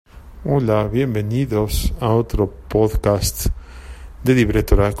Hola, bienvenidos a otro podcast de Divrei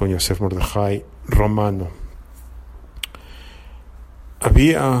Torah con Yosef Mordechai Romano.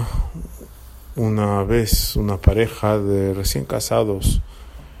 Había una vez una pareja de recién casados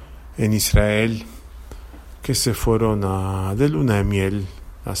en Israel que se fueron de luna de miel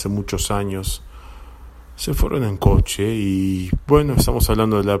hace muchos años. Se fueron en coche y bueno, estamos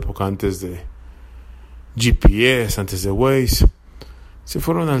hablando de la época antes de GPS, antes de Waze. Se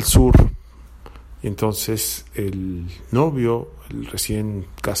fueron al sur y entonces el novio, el recién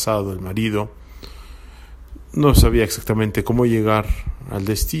casado, el marido, no sabía exactamente cómo llegar al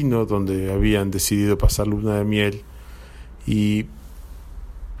destino donde habían decidido pasar luna de miel, y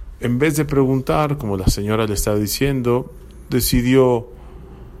en vez de preguntar, como la señora le estaba diciendo, decidió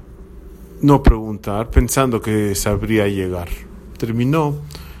no preguntar, pensando que sabría llegar. Terminó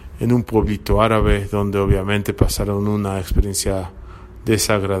en un pueblito árabe donde obviamente pasaron una experiencia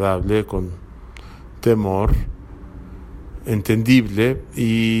desagradable, con temor, entendible,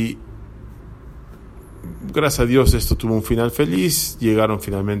 y gracias a Dios esto tuvo un final feliz. Llegaron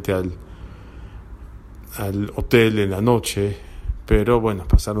finalmente al hotel en la noche, pero bueno,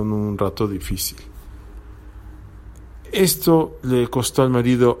 pasaron un rato difícil. Esto le costó al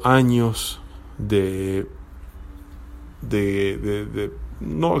marido años de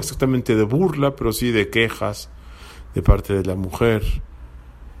no exactamente de burla, pero sí de quejas de parte de la mujer.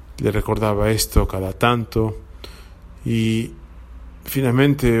 Le recordaba esto cada tanto, y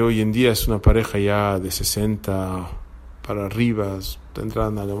finalmente hoy en día es una pareja ya de 60 para arriba,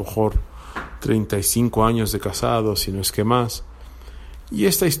 tendrán a lo mejor 35 años de casados, si no es que más, y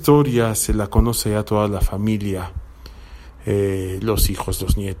esta historia se la conoce ya toda la familia, los hijos,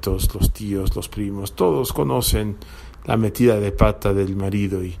 los nietos, los tíos, los primos, todos conocen la metida de pata del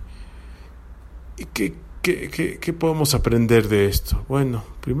marido. ¿Y qué podemos aprender de esto? Bueno,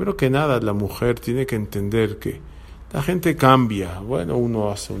 primero que nada, la mujer tiene que entender que la gente cambia. Bueno, uno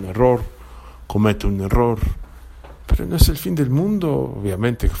hace un error, comete un error, pero no es el fin del mundo.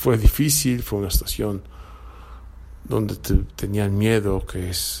 Obviamente que fue difícil, fue una estación donde tenían miedo, que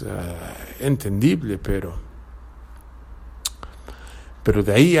es entendible, pero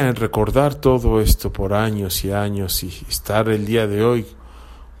de ahí a recordar todo esto por años y años y estar el día de hoy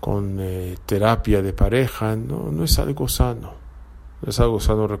con terapia de pareja, no es algo sano. No es algo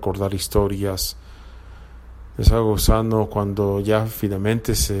sano recordar historias. No es algo sano cuando ya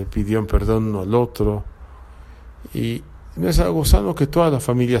finalmente se pidió perdón uno al otro. Y no es algo sano que toda la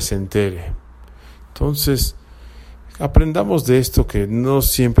familia se entere. Entonces, aprendamos de esto, que no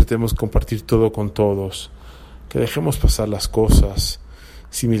siempre tenemos que compartir todo con todos, que dejemos pasar las cosas.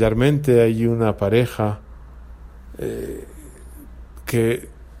 Similarmente, hay una pareja que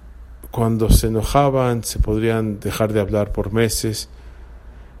cuando se enojaban se podrían dejar de hablar por meses,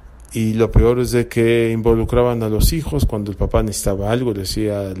 y lo peor es de que involucraban a los hijos. Cuando el papá necesitaba algo, le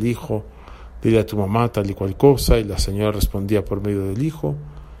decía al hijo: dile a tu mamá tal y cual cosa, y la señora respondía por medio del hijo.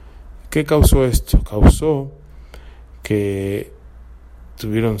 ¿Qué causó esto? Causó que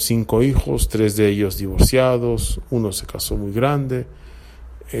tuvieron 5 hijos, 3 de ellos divorciados, uno se casó muy grande,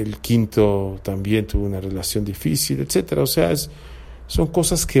 el quinto también tuvo una relación difícil, etcétera. O sea, son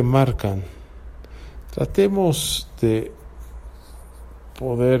cosas que marcan. Tratemos de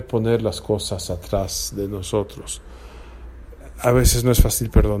poder poner las cosas atrás de nosotros. A veces no es fácil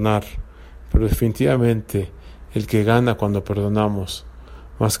perdonar, pero definitivamente el que gana cuando perdonamos,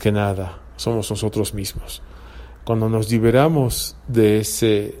 más que nada, somos nosotros mismos. Cuando nos liberamos de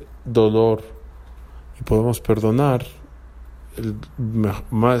ese dolor y podemos perdonar, el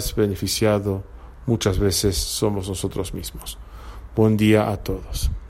más beneficiado muchas veces somos nosotros mismos. Buen día a todos.